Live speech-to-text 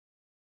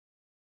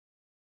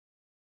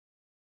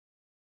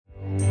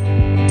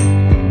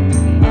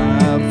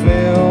I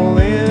fell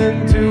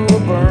into a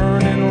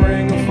burning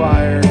ring of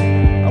fire.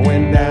 I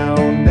went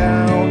down,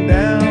 down,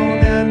 down,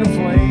 and the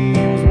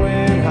flames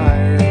went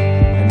higher.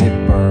 And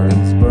it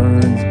burns,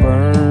 burns,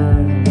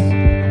 burns.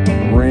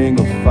 Ring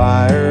of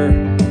fire,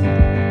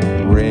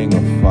 ring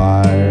of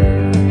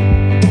fire.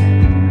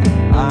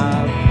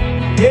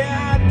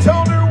 Yeah, I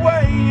told her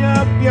way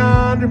up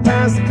yonder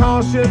past the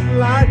caution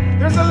light,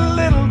 there's a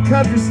little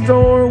country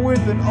store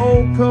with an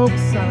old Coke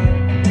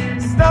sign.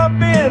 Stop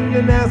in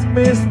and ask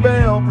Miss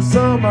Bell for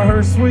some of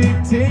her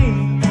sweet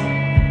tea.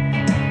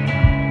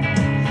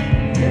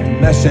 And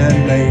mesh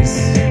and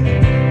lace,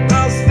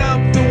 I'll stop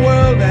the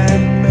world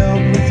and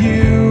melt with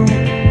you.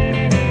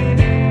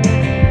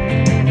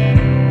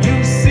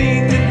 You've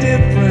seen the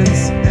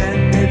difference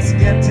and it's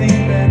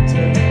getting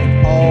better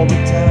all the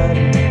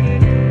time.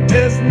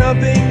 There's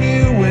nothing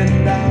you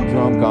and I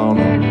drunk on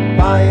them,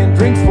 buying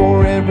drinks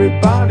for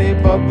everybody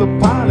but the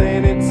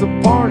pilot. It's a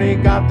party,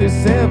 got this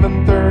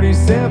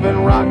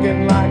 737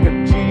 rocking like a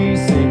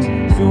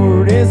G6.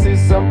 Stewardess is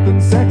something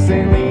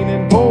sexy,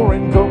 leaning,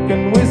 pouring coke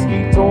and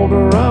whiskey. Told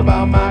her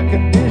about my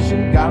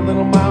condition, got a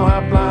little mile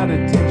high flight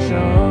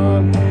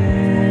attention.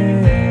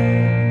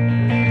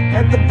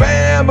 At the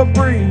Bama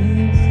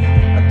Breeze,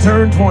 I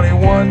turned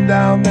 21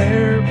 down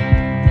there.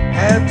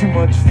 Had too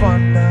much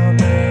fun down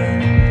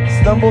there.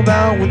 Stumbled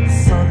out with the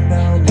sun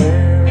down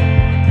there.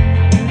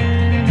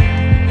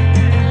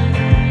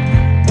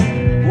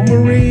 Well,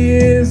 Marie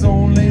is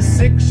only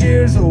 6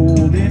 years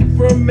old.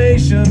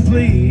 Information,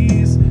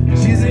 please.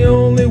 She's the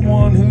only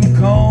one who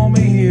called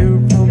me here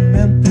from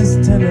Memphis,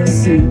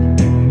 Tennessee.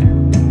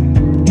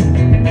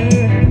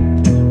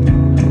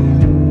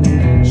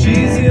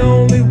 She's the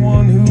only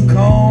one who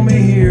called me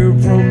here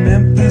from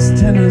Memphis,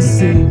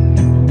 Tennessee.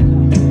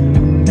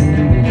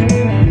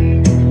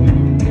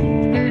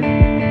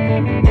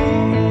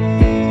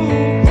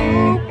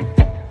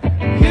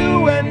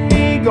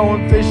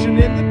 Going fishing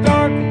in the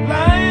dark,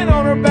 lying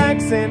on our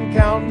backs and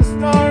counting the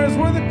stars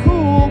where the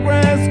cool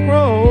grass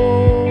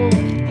grows.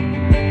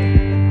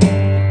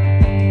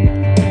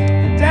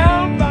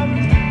 Down by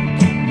the...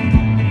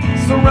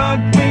 So rock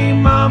me,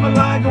 mama,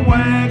 like a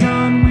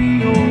wagon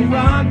wheel.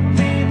 Rock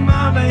me,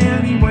 mama,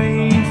 any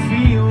way you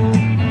feel.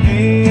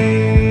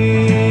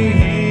 Hey,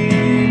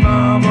 hey,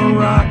 mama,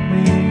 rock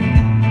me.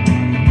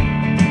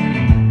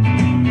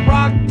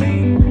 Rock me.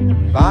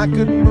 If I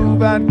could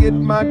move, I'd get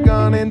my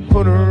gun and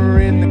put her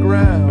in the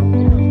ground.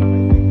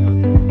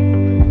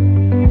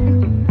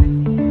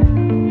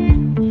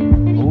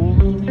 Oh,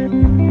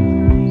 baby,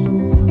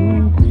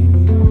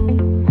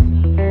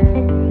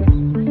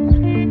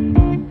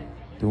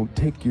 don't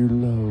take your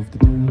love to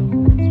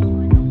town.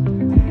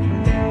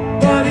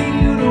 Buddy,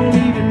 you don't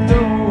even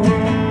know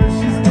her.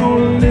 She's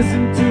gonna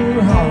listen to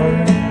her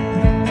heart.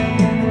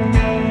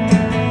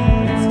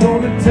 It's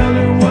gonna tell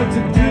her what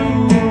to do.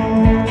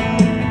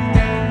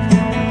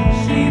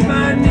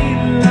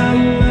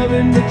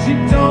 But she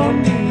don't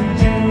need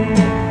you.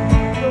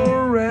 The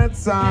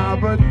rats are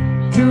but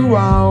 2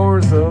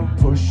 hours of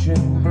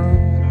pushing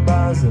broom.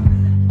 Buys an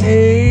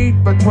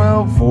 8 by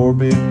 12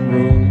 4-bit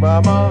room.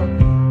 I'm a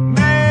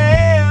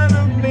man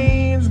of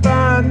means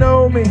by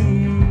no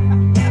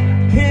means.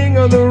 King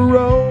of the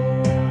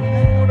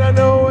road, I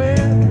know it.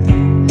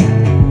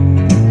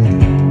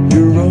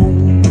 Your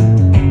own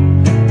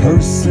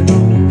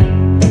personal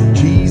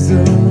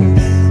Jesus.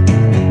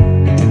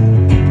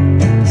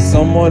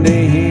 Someone to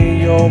hear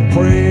your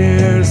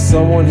prayers,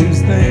 someone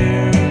who's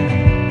there.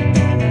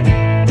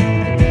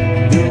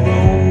 Your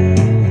own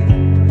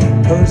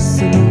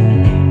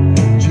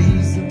personal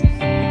Jesus.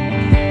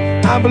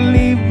 I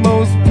believe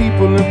most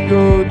people are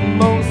good, and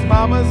most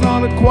mamas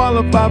ought to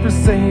qualify for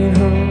saying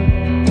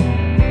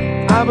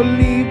her. I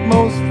believe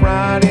most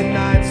Friday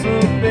nights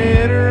look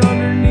better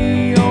under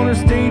neon or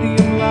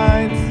stadium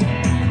lights.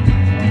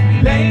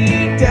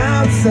 Lay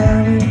down,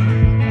 Sally,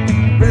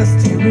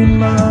 rest here in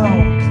my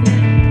arms.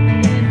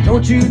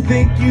 Don't you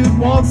think you'd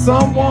want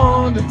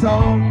someone to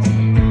talk to?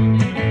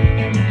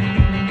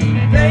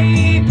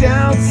 Lay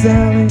down,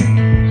 Sally,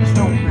 there's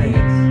no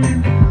race.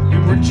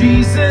 For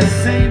Jesus,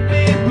 St.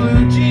 Big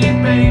Blue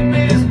Jean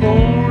babies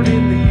born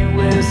in the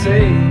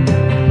USA.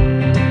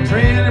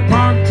 Trailer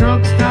park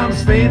truck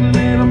stops, fading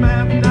little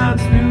map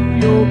knots, New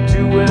York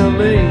to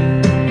LA.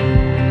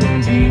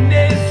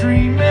 Teenage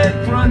dream at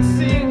front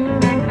seat.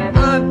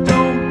 I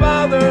don't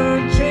bother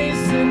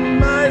chasing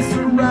mice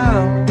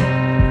around.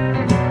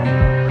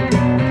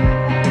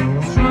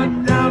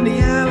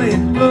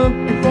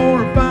 Looking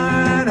for a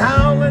fight,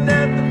 howling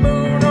at the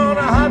moon on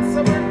a hot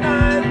summer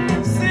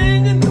night,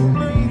 singing the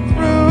blues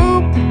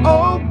through.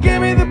 Oh,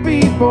 give me the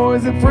beat,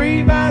 boys, and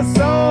free my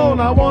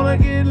soul. I wanna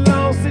get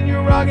lost in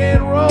your rock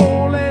and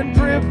roll and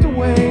drift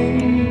away.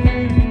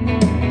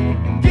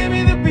 Give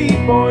me the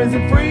beat, boys,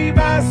 and free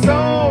my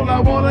soul. I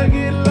wanna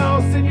get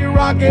lost in your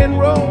rock and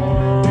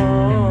roll.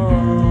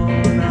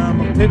 And I'm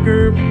a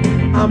picker,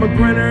 I'm a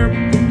grinner,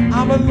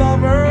 I'm a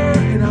lover,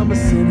 and I'm a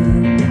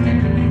sinner.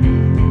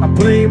 I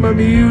play my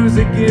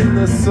music in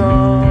the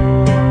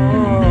sun.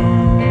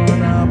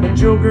 I'm a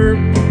joker,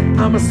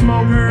 I'm I'm a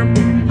smoker,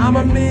 I'm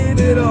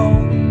admit it all.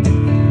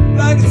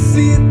 I can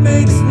see it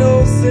makes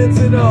no sense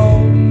at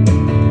all.